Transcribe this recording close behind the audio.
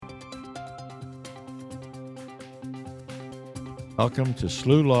Welcome to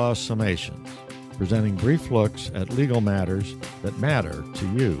SLU Law Summations, presenting brief looks at legal matters that matter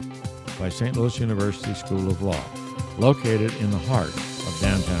to you by St. Louis University School of Law, located in the heart of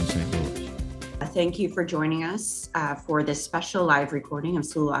downtown St. Louis. Thank you for joining us for this special live recording of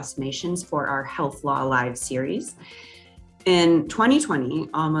SLU Law Summations for our Health Law Live series. In 2020,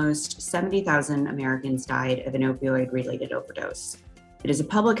 almost 70,000 Americans died of an opioid-related overdose. It is a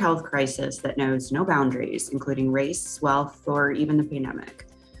public health crisis that knows no boundaries, including race, wealth, or even the pandemic.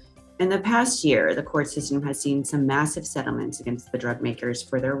 In the past year, the court system has seen some massive settlements against the drug makers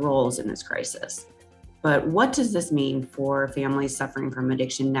for their roles in this crisis. But what does this mean for families suffering from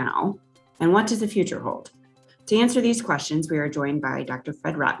addiction now? And what does the future hold? To answer these questions, we are joined by Dr.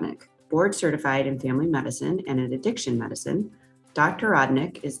 Fred Rodnick, board certified in family medicine and in addiction medicine. Dr.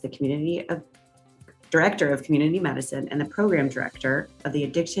 Rodnick is the Director of Community Medicine and the Program Director of the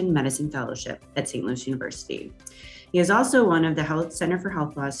Addiction Medicine Fellowship at St. Louis University. He is also one of the Center for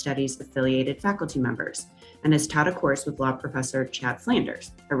Health Law Studies affiliated faculty members and has taught a course with law professor Chad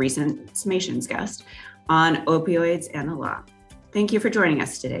Flanders, a recent Summations guest, on opioids and the law. Thank you for joining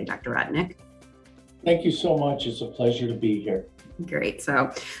us today, Dr. Rodnick. Thank you so much. It's a pleasure to be here. Great.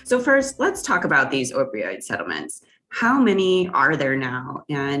 So first, let's talk about these opioid settlements. How many are there now,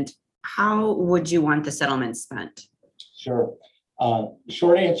 and how would you want the settlements spent? Sure.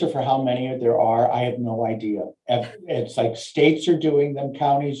 Short answer for how many there are, I have no idea. It's like states are doing them,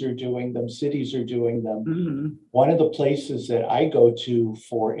 counties are doing them, cities are doing them. Mm-hmm. One of the places that I go to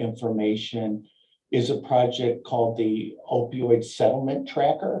for information is a project called the Opioid Settlement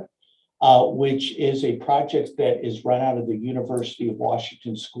Tracker, which is a project that is run out of the University of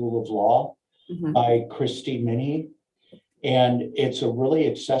Washington School of Law by Christy Minnie. And it's a really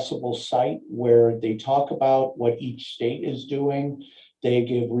accessible site where they talk about what each state is doing. They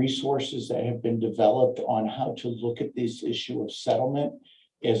give resources that have been developed on how to look at this issue of settlement,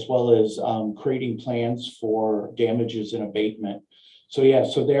 as well as creating plans for damages and abatement. So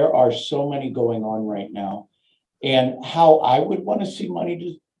there are so many going on right now. And how I would want to see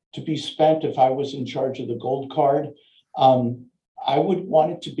money to be spent if I was in charge of the gold card, I would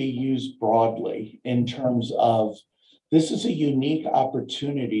want it to be used broadly in terms of this is a unique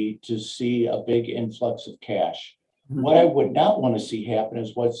opportunity to see a big influx of cash. Mm-hmm. What I would not want to see happen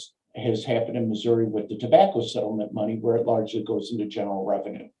is what has happened in Missouri with the tobacco settlement money, where it largely goes into general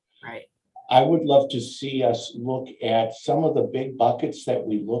revenue. Right. I would love to see us look at some of the big buckets that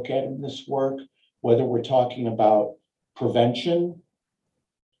we look at in this work, whether we're talking about prevention,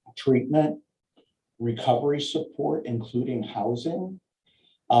 treatment, recovery support, including housing.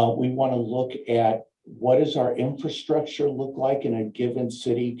 We want to look at what does our infrastructure look like in a given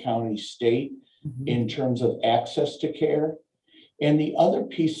city, county, state in terms of access to care. And the other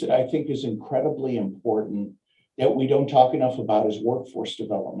piece that I think is incredibly important that we don't talk enough about is workforce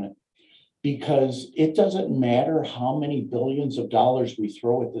development, because it doesn't matter how many billions of dollars we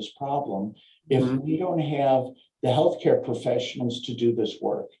throw at this problem if we don't have the healthcare professionals to do this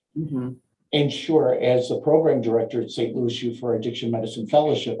work. And sure, as the program director at St. Louis U for Addiction Medicine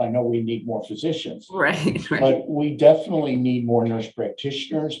Fellowship, I know we need more physicians. Right. But we definitely need more nurse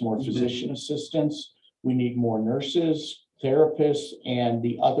practitioners, more physician assistants. We need more nurses, therapists, and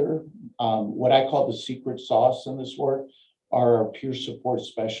the other, what I call the secret sauce in this work, are our peer support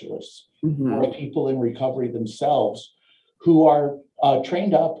specialists, or people in recovery themselves who are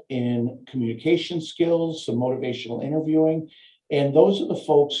trained up in communication skills, some motivational interviewing. And those are the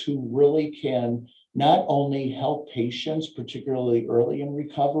folks who really can not only help patients, particularly early in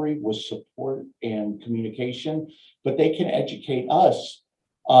recovery, with support and communication, but they can educate us,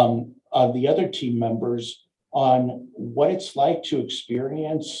 the other team members, on what it's like to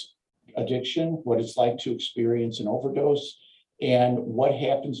experience addiction, what it's like to experience an overdose, and what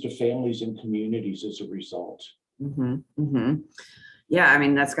happens to families and communities as a result. Yeah, I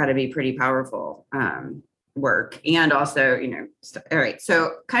mean, that's got to be pretty powerful. Work. And also, all right.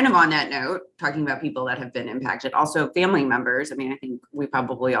 So kind of on that note, talking about people that have been impacted, also family members. I mean, I think we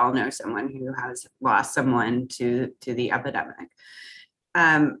probably all know someone who has lost someone to the epidemic.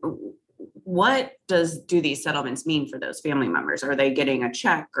 What do these settlements mean for those family members? Are they getting a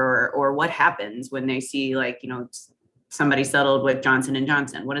check, or what happens when they see somebody settled with Johnson &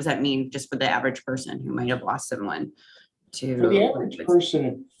 Johnson? What does that mean just for the average person who might have lost someone to? For the average person,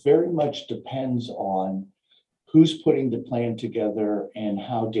 it very much depends on who's putting the plan together and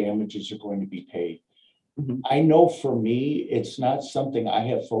how damages are going to be paid. I know for me, it's not something I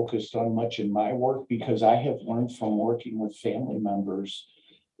have focused on much in my work, because I have learned from working with family members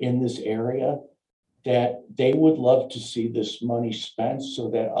in this area that they would love to see this money spent so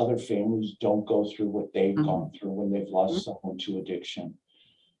that other families don't go through what they've gone through when they've lost someone to addiction.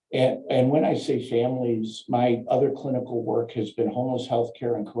 And when I say families, my other clinical work has been homeless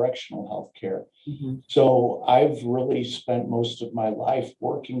healthcare and correctional healthcare. So I've really spent most of my life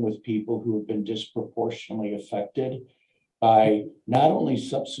working with people who have been disproportionately affected by not only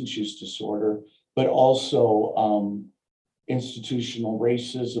substance use disorder, but also institutional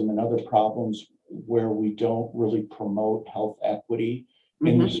racism and other problems where we don't really promote health equity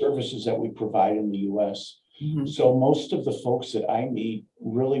in the services that we provide in the US. So most of the folks that I meet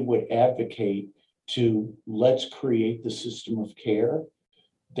really would advocate to let's create the system of care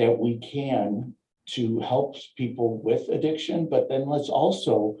that we can to help people with addiction, but then let's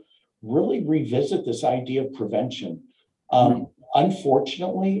also really revisit this idea of prevention.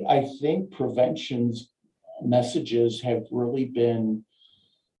 Unfortunately, I think prevention's messages have really been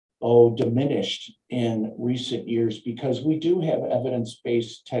diminished in recent years because we do have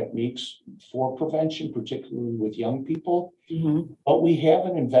evidence-based techniques for prevention, particularly with young people, but we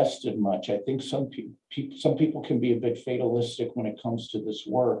haven't invested much. I think some people can be a bit fatalistic when it comes to this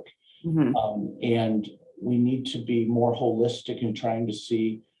work, and we need to be more holistic in trying to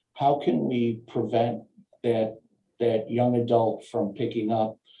see how can we prevent that young adult from picking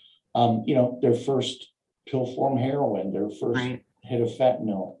up, their first pill form heroin, their first hit of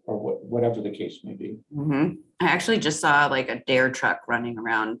fentanyl, or whatever the case may be. I actually just saw like a dare truck running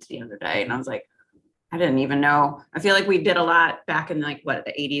around the other day, and I was like, I didn't even know. I feel like we did a lot back in like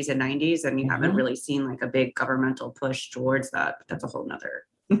the 80s and 90s, and you haven't really seen like a big governmental push towards that. But that's a whole nother.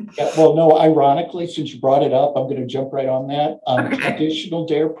 Yeah, well, no, ironically, since you brought it up, I'm going to jump right on that. Traditional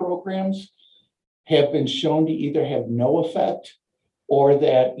DARE programs have been shown to either have no effect or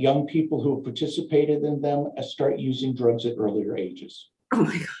that young people who have participated in them start using drugs at earlier ages. Oh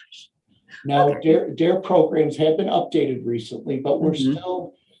my gosh. Now, DARE programs have been updated recently, but we're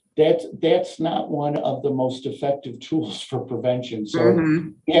still, that's not one of the most effective tools for prevention. So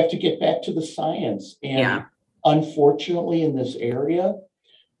we have to get back to the science. And unfortunately, in this area,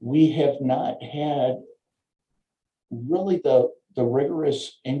 we have not had really the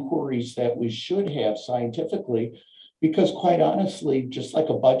rigorous inquiries that we should have scientifically. Because quite honestly, just like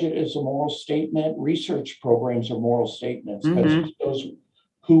a budget is a moral statement, research programs are moral statements because it shows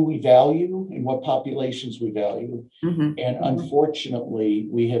who we value and what populations we value. And unfortunately,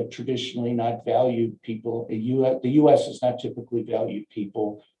 we have traditionally not valued people. The US has not typically valued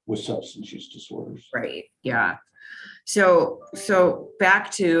people with substance use disorders. Right. Yeah. So back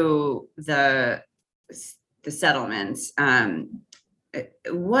to the settlements.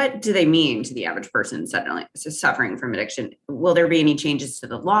 What do they mean to the average person suffering from addiction? Will there be any changes to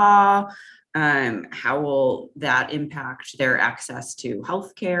the law? How will that impact their access to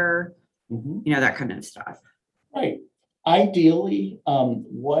healthcare? That kind of stuff. Right. Ideally,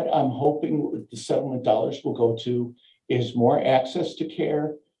 what I'm hoping the settlement dollars will go to is more access to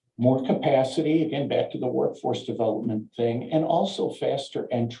care, more capacity, again, back to the workforce development thing, and also faster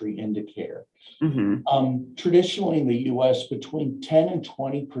entry into care. Traditionally in the US, between 10 and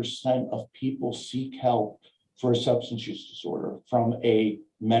 20% of people seek help for a substance use disorder from a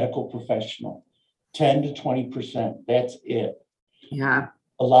medical professional. 10 to 20%, that's it. Yeah.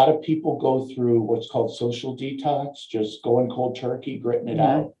 A lot of people go through what's called social detox, just going cold turkey, gritting it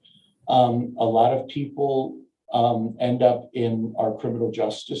out. A lot of people end up in our criminal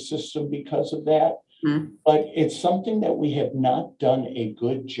justice system because of that. But it's something that we have not done a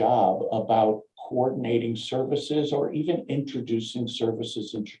good job about coordinating services or even introducing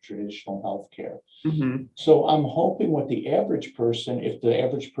services into traditional healthcare. So I'm hoping with the average person, if the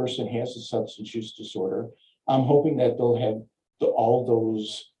average person has a substance use disorder, I'm hoping that they'll have all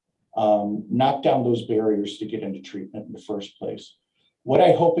those, knock down those barriers to get into treatment in the first place. What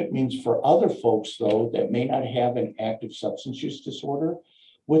I hope it means for other folks, though, that may not have an active substance use disorder,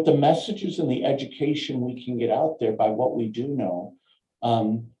 with the messages and the education we can get out there by what we do know,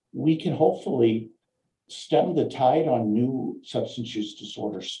 we can hopefully stem the tide on new substance use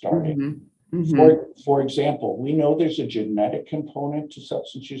disorders starting. For example, we know there's a genetic component to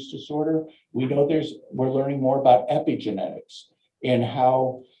substance use disorder. We know we're learning more about epigenetics and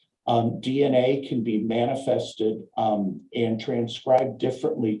how DNA can be manifested and transcribed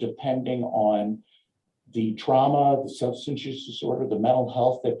differently depending on the trauma, the substance use disorder, the mental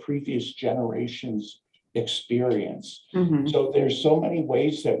health that previous generations experience. So there's so many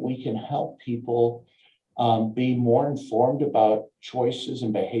ways that we can help people be more informed about choices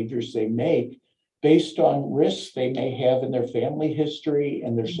and behaviors they make based on risks they may have in their family history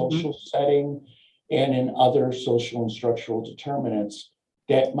and their social setting and in other social and structural determinants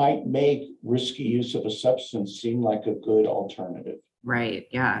that might make risky use of a substance seem like a good alternative. Right.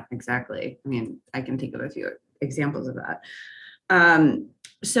 Yeah, exactly. I mean, I can think of a few examples of that.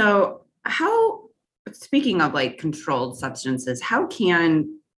 So speaking of like controlled substances, how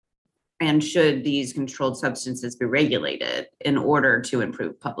can and should these controlled substances be regulated in order to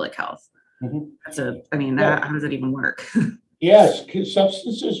improve public health? Mm-hmm. How does it even work? Yes, because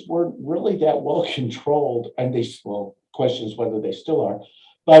substances weren't really that well controlled, and questions whether they still are.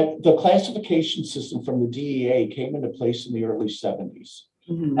 But the classification system from the DEA came into place in the early 70s.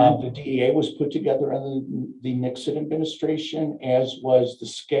 Mm-hmm. The DEA was put together under the Nixon administration, as was the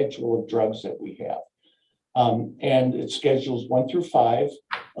schedule of drugs that we have. And it's schedules 1 through 5,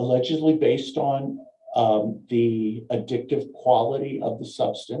 allegedly based on the addictive quality of the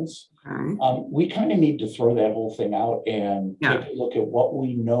substance. Okay. We kind of need to throw that whole thing out and take a look at what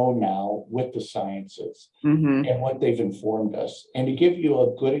we know now with the sciences Mm-hmm. and what they've informed us. And to give you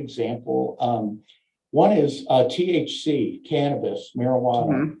a good example, one is THC, cannabis,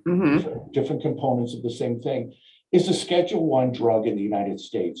 marijuana, Mm-hmm. different components of the same thing, is a Schedule I drug in the United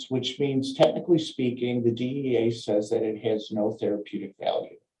States, which means, technically speaking, the DEA says that it has no therapeutic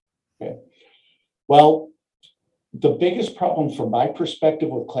value. Okay. Well, the biggest problem from my perspective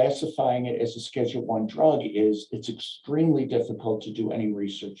with classifying it as a Schedule I drug is it's extremely difficult to do any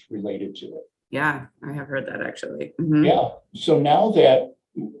research related to it. Yeah, I have heard that actually. Mm-hmm. Yeah. So now that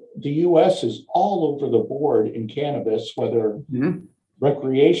the US is all over the board in cannabis, whether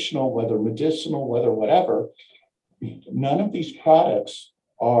recreational, whether medicinal, whether whatever, none of these products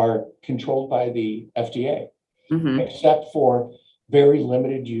are controlled by the FDA, except for very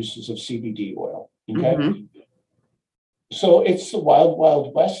limited uses of CBD oil. Okay. So it's the wild,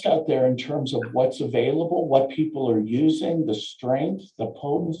 wild west out there in terms of what's available, what people are using, the strength, the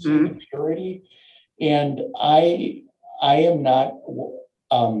potency, the purity. And I am not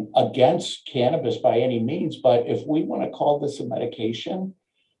against cannabis by any means, but if we want to call this a medication,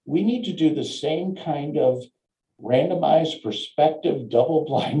 we need to do the same kind of randomized, prospective,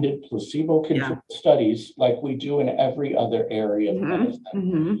 double-blinded, placebo-controlled studies like we do in every other area of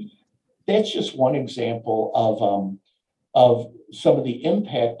medicine. That's just one example of some of the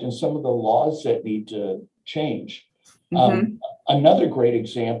impact and some of the laws that need to change. Another great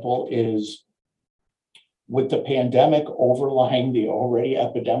example is with the pandemic overlying the already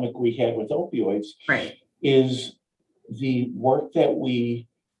epidemic we had with opioids, is the work that we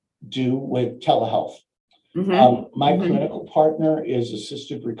do with telehealth. My clinical partner is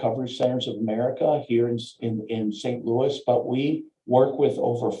Assisted Recovery Centers of America here in St. Louis, but we work with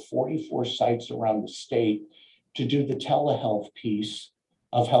over 44 sites around the state to do the telehealth piece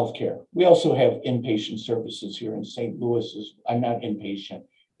of healthcare. We also have inpatient services here in St. Louis. I'm not inpatient,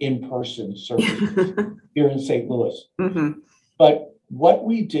 in-person services here in St. Louis. But what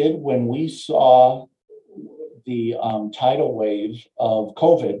we did when we saw the tidal wave of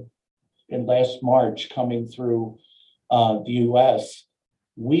COVID in last March coming through the US,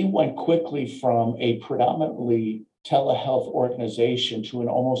 we went quickly from a predominantly telehealth organization to an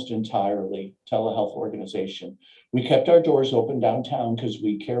almost entirely telehealth organization. We kept our doors open downtown because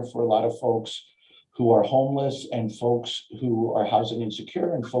we care for a lot of folks who are homeless and folks who are housing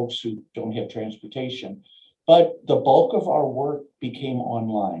insecure and folks who don't have transportation. But the bulk of our work became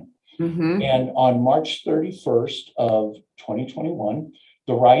online. And on March 31st of 2021,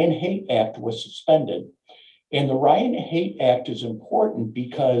 the Ryan Haight Act was suspended. And the Ryan Haight Act is important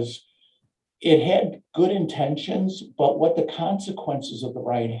because it had good intentions, but what the consequences of the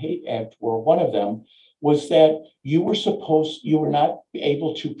Ryan Haight Act were, one of them was that you were not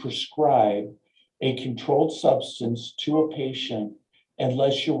able to prescribe a controlled substance to a patient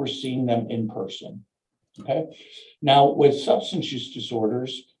unless you were seeing them in person. Okay. Now, with substance use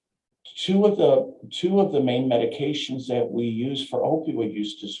disorders, two of the main medications that we use for opioid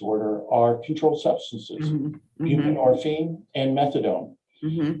use disorder are controlled substances, buprenorphine and methadone.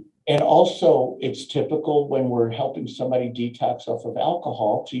 And also, it's typical when we're helping somebody detox off of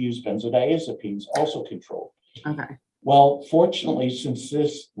alcohol to use benzodiazepines, also controlled. Well, fortunately, since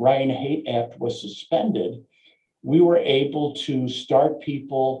this Ryan Haight Act was suspended, we were able to start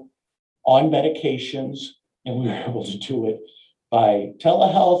people on medications, and we were able to do it by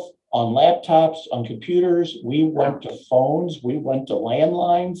telehealth, on laptops, on computers. We went to phones, we went to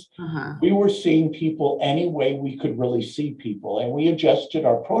landlines. We were seeing people any way we could really see people, and we adjusted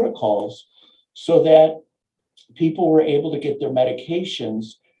our protocols so that people were able to get their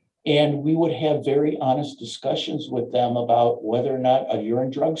medications, and we would have very honest discussions with them about whether or not a urine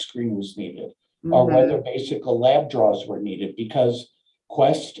drug screen was needed or whether basic lab draws were needed, because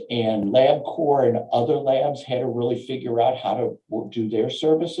Quest and LabCorp and other labs had to really figure out how to do their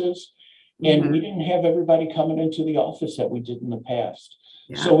services. And we didn't have everybody coming into the office that we did in the past.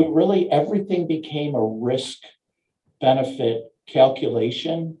 Yeah. So we really, everything became a risk benefit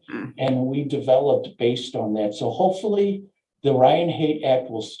calculation, and we developed based on that. So hopefully the Ryan Haight Act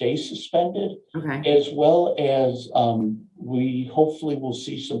will stay suspended, as well as we hopefully will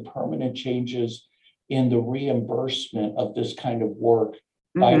see some permanent changes in the reimbursement of this kind of work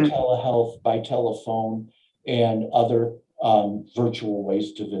by telehealth, by telephone, and other virtual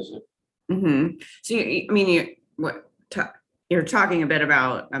ways to visit. So, you're talking a bit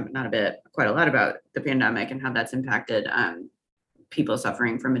about, not a bit, quite a lot about the pandemic and how that's impacted people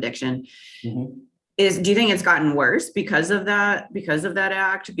suffering from addiction. Do you think it's gotten worse because of that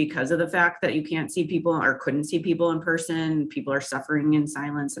act, because of the fact that you can't see people or couldn't see people in person? People are suffering in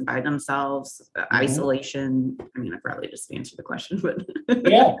silence and by themselves, isolation. I mean, I probably just answered the question, but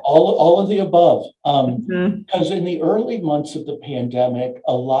yeah, all of the above. Because in the early months of the pandemic,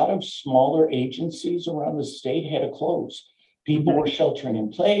 a lot of smaller agencies around the state had to close. People were sheltering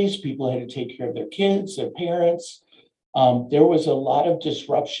in place. People had to take care of their kids, their parents. There was a lot of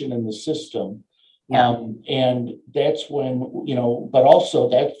disruption in the system. And that's when, but also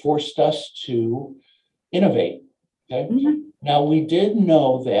that forced us to innovate. Okay. Now we did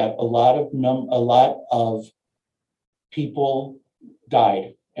know that a lot of people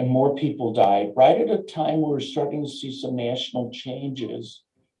died, and more people died right at a time we were starting to see some national changes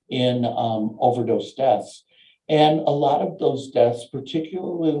in overdose deaths. And a lot of those deaths,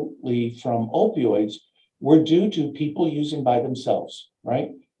 particularly from opioids, were due to people using by themselves,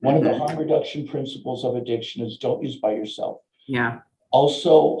 right? One of the harm reduction principles of addiction is don't use by yourself. Yeah.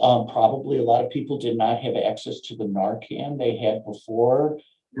 Also, probably a lot of people did not have access to the Narcan they had before.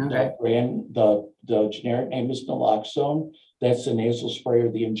 The generic name is naloxone. That's the nasal spray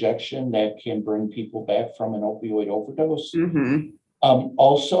or the injection that can bring people back from an opioid overdose.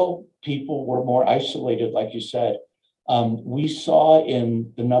 Also, people were more isolated, like you said. We saw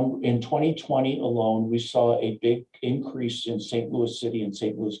in 2020 alone, we saw a big increase in St. Louis City and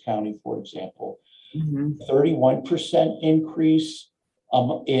St. Louis County, for example, 31% increase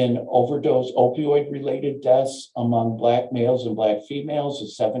in overdose opioid related deaths among Black males and Black females,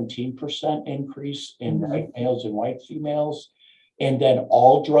 a 17% increase in white males and white females, and then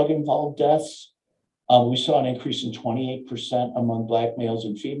all drug involved deaths. We saw an increase in 28% among Black males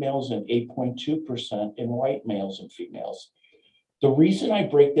and females and 8.2% in white males and females. The reason I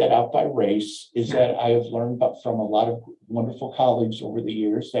break that out by race is that I have learned from a lot of wonderful colleagues over the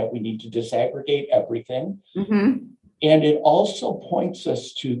years that we need to disaggregate everything. And it also points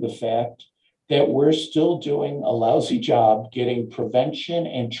us to the fact that we're still doing a lousy job getting prevention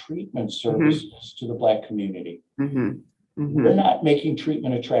and treatment services to the Black community. We're not making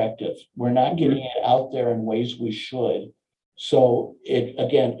treatment attractive. We're not getting it out there in ways we should. So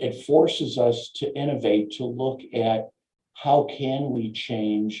it forces us to innovate, to look at how can we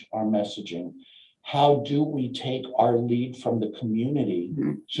change our messaging? How do we take our lead from the community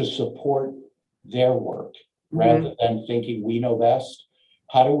to support their work rather than thinking we know best?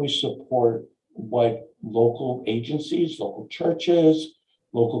 How do we support what local agencies, local churches,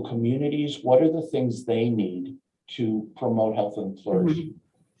 local communities, what are the things they need to promote health and flourish?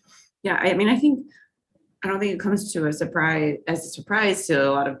 Yeah, I mean, I don't think it comes to a surprise to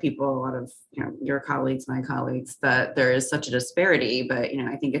a lot of people, a lot of your colleagues, my colleagues, that there is such a disparity. But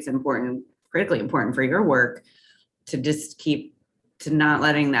I think it's critically important for your work to just keep to not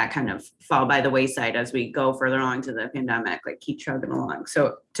letting that kind of fall by the wayside as we go further along to the pandemic, like keep chugging along.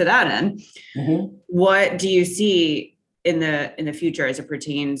 So to that end, what do you see in the future as it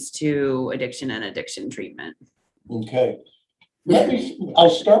pertains to addiction and addiction treatment? Okay. I'll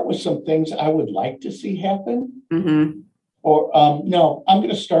start with some things I would like to see happen. Or no, I'm going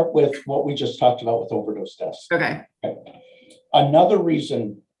to start with what we just talked about with overdose deaths. Okay. Another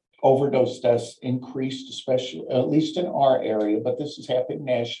reason overdose deaths increased, especially at least in our area, but this is happening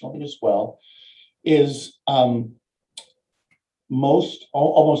nationally as well, is almost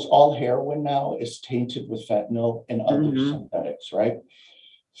all heroin now is tainted with fentanyl and other synthetics, right?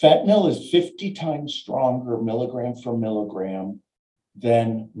 Fentanyl is 50 times stronger milligram for milligram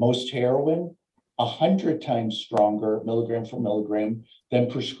than most heroin, 100 times stronger milligram for milligram than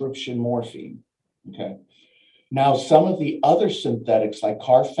prescription morphine. Okay. Now, some of the other synthetics like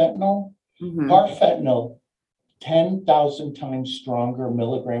carfentanil, 10,000 times stronger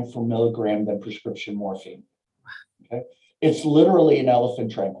milligram for milligram than prescription morphine. Okay. It's literally an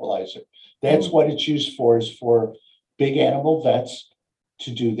elephant tranquilizer. That's what it's used for, is for big animal vets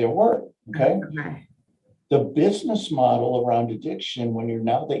to do their work. Okay. The business model around addiction, when you're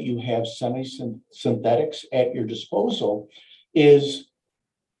now that you have semi-synthetics at your disposal, is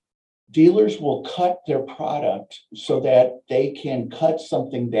dealers will cut their product so that they can cut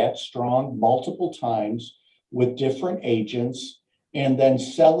something that strong multiple times with different agents and then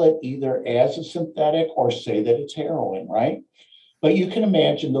sell it either as a synthetic or say that it's heroin, right? But you can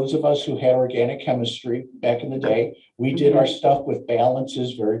imagine those of us who had organic chemistry back in the day, we did our stuff with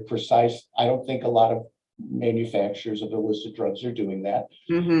balances, very precise. I don't think a lot of manufacturers of illicit drugs are doing that.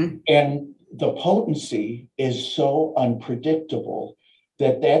 And the potency is so unpredictable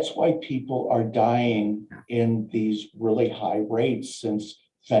that that's why people are dying in these really high rates since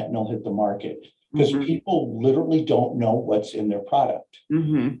fentanyl hit the market, because people literally don't know what's in their product.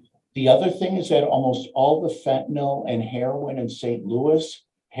 The other thing is that almost all the fentanyl and heroin in St. Louis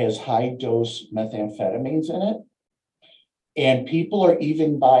has high dose methamphetamines in it. And people are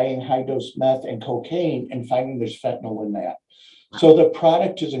even buying high dose meth and cocaine and finding there's fentanyl in that. So the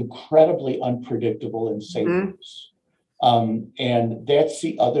product is incredibly unpredictable in St. Louis. And that's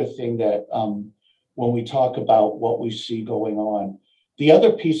the other thing that when we talk about what we see going on. The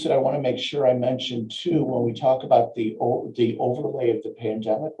other piece that I want to make sure I mention too, when we talk about the overlay of the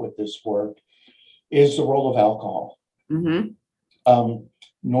pandemic with this work, is the role of alcohol.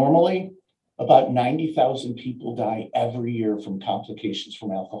 Normally, about 90,000 people die every year from complications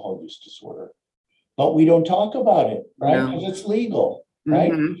from alcohol use disorder. But we don't talk about it, right? Because it's legal,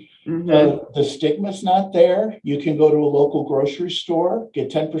 right? The stigma's not there. You can go to a local grocery store, get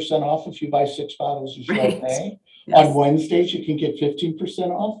 10% off if you buy 6 bottles of Chardonnay. On Wednesdays, you can get 15%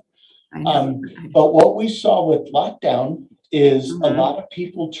 off. But what we saw with lockdown is a lot of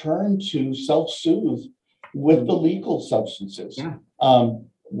people turn to self-soothe with the legal substances,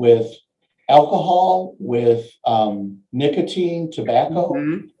 with alcohol, with nicotine, tobacco,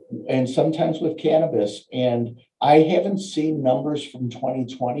 and sometimes with cannabis. And I haven't seen numbers from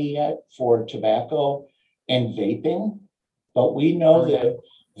 2020 yet for tobacco and vaping, but we know that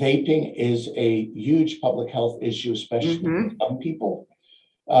vaping is a huge public health issue, especially for young people.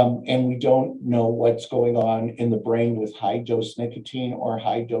 And we don't know what's going on in the brain with high dose nicotine or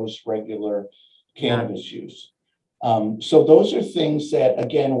high dose regular cannabis use. So those are things that,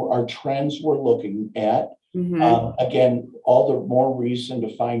 again, are trends we're looking at. Again, all the more reason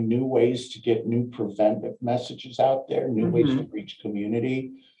to find new ways to get new preventive messages out there, new ways to reach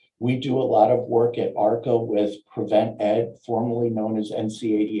community. We do a lot of work at ARCA with Prevent Ed, formerly known as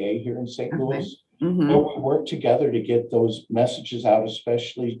NCADA here in St. Louis, where we work together to get those messages out,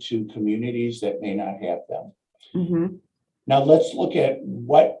 especially to communities that may not have them. Now let's look at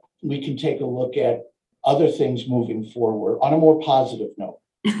what we can take a look at other things moving forward on a more positive note.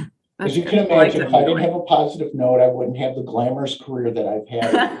 As you can imagine, if I didn't have a positive note, I wouldn't have the glamorous career that I've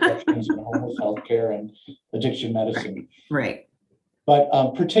had in homeless healthcare and addiction medicine. Right.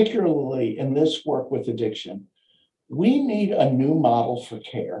 But particularly in this work with addiction, we need a new model for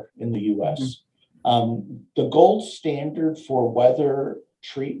care in the US. The gold standard for whether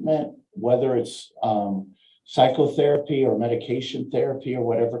treatment, whether it's psychotherapy or medication therapy or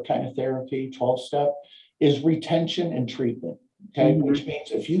whatever kind of therapy, 12-step, is retention and treatment. Okay, which means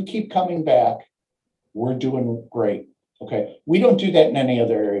if you keep coming back, we're doing great. Okay, we don't do that in any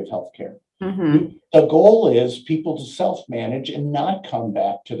other area of healthcare. The goal is people to self-manage and not come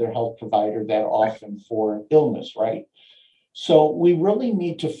back to their health provider that often for illness, right? So we really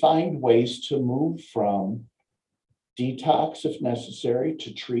need to find ways to move from detox, if necessary,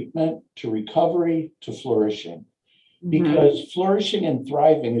 to treatment, to recovery, to flourishing. Because flourishing and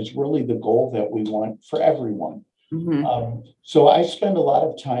thriving is really the goal that we want for everyone. So I spend a lot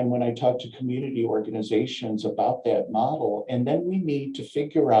of time when I talk to community organizations about that model, and then we need to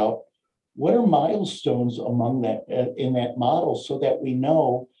figure out what are milestones among that in that model so that we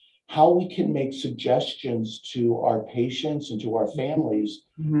know how we can make suggestions to our patients and to our families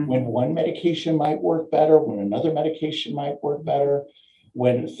when one medication might work better, when another medication might work better,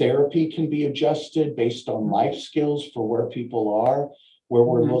 when therapy can be adjusted based on life skills for where people are, where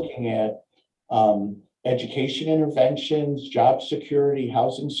we're looking at education interventions, job security,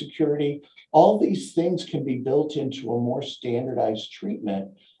 housing security. All these things can be built into a more standardized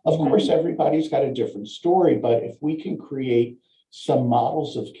treatment. Of course, everybody's got a different story, but if we can create some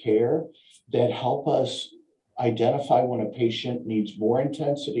models of care that help us identify when a patient needs more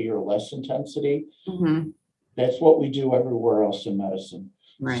intensity or less intensity, that's what we do everywhere else in medicine.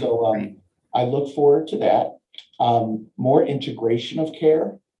 So I look forward to that. More integration of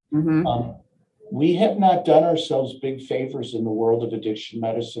care. We have not done ourselves big favors in the world of addiction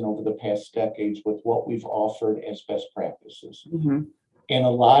medicine over the past decades with what we've offered as best practices. And a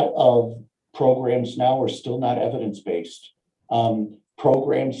lot of programs now are still not evidence-based.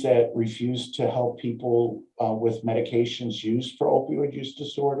 Programs that refuse to help people with medications used for opioid use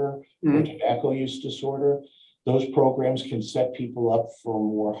disorder or tobacco use disorder, those programs can set people up for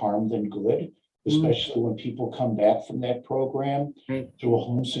more harm than good, especially when people come back from that program to a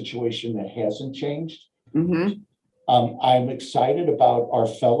home situation that hasn't changed. I'm excited about our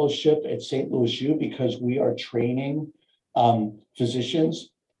fellowship at St. Louis U because we are training physicians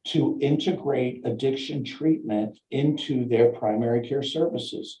to integrate addiction treatment into their primary care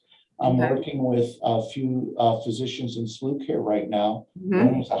services. I'm working with a few physicians in SLU Care right now.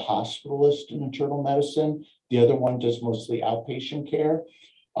 One is a hospitalist in internal medicine. The other one does mostly outpatient care,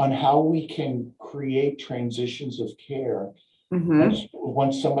 on how we can create transitions of care.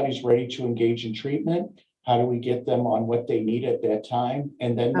 Once somebody's ready to engage in treatment, how do we get them on what they need at that time?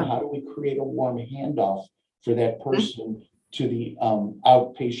 And then how do we create a warm handoff for that person to the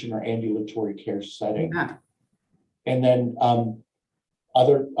outpatient or ambulatory care setting? And then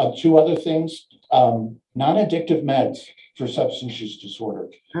two other things, non-addictive meds for substance use disorder.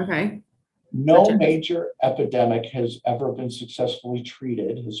 No major epidemic has ever been successfully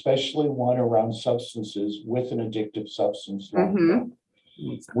treated, especially one around substances with an addictive substance.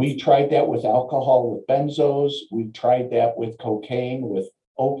 We tried that with alcohol, with benzos. We've tried that with cocaine, with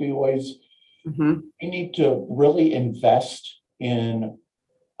opioids. We need to really invest in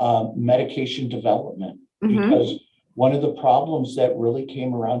medication development because one of the problems that really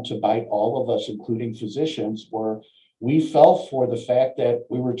came around to bite all of us, including physicians, were we fell for the fact that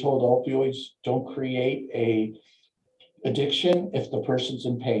we were told opioids don't create a addiction if the person's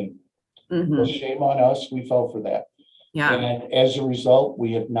in pain. Well, shame on us, we fell for that. And as a result,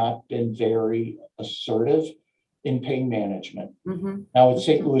 we have not been very assertive in pain management. Now at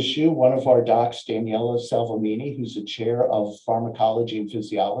St. Louis U, one of our docs, Daniela Salvamini, who's the chair of pharmacology and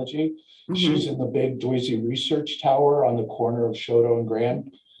physiology, she's in the big Doisy Research Tower on the corner of Choteau and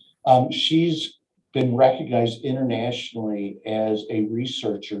Grand. She's been recognized internationally as a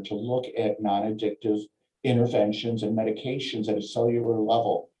researcher to look at non-addictive interventions and medications at a cellular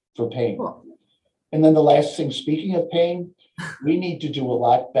level for pain. And then the last thing, speaking of pain, we need to do a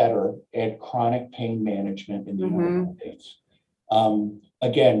lot better at chronic pain management in the United States.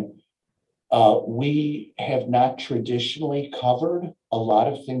 Again, we have not traditionally covered a lot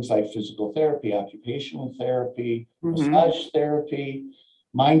of things like physical therapy, occupational therapy, massage therapy,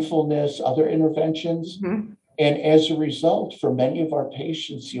 mindfulness, other interventions. And as a result, for many of our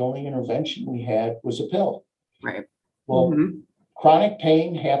patients, the only intervention we had was a pill. Well, chronic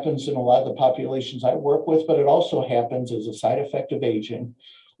pain happens in a lot of the populations I work with, but it also happens as a side effect of aging.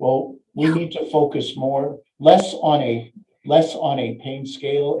 Well, we need to focus less on a pain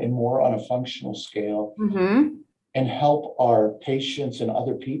scale and more on a functional scale, and help our patients and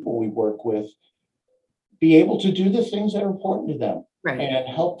other people we work with be able to do the things that are important to them and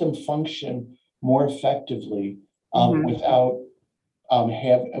help them function more effectively without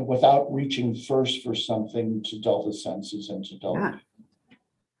reaching first for something to dull the senses and to dull.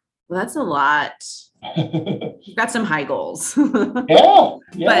 Well, that's a lot. You've got some high goals. But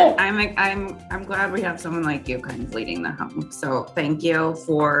I'm glad we have someone like you kind of leading the home. So thank you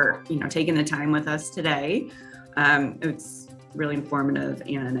for taking the time with us today. It's really informative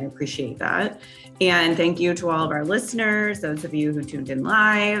and I appreciate that. And thank you to all of our listeners, those of you who tuned in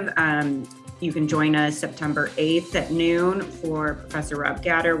live. You can join us September 8th at noon for Professor Rob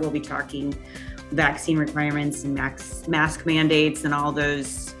Gatter. We'll be talking vaccine requirements and mask mandates and all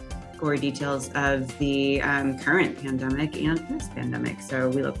those gory details of the current pandemic and post-pandemic. So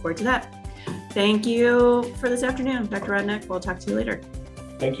we look forward to that. Thank you for this afternoon, Dr. Rudnick. We'll talk to you later.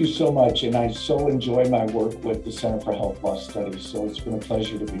 Thank you so much. And I so enjoy my work with the Center for Health Law Studies. So it's been a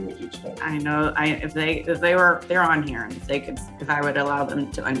pleasure to be with you today. I know if they're on here and if I would allow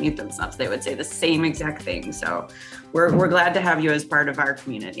them to unmute themselves, they would say the same exact thing. So we're glad to have you as part of our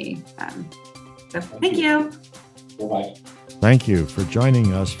community. So thank you. Bye-bye. Thank you for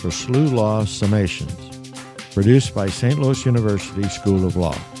joining us for SLU Law Summations, produced by St. Louis University School of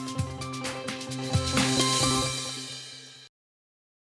Law.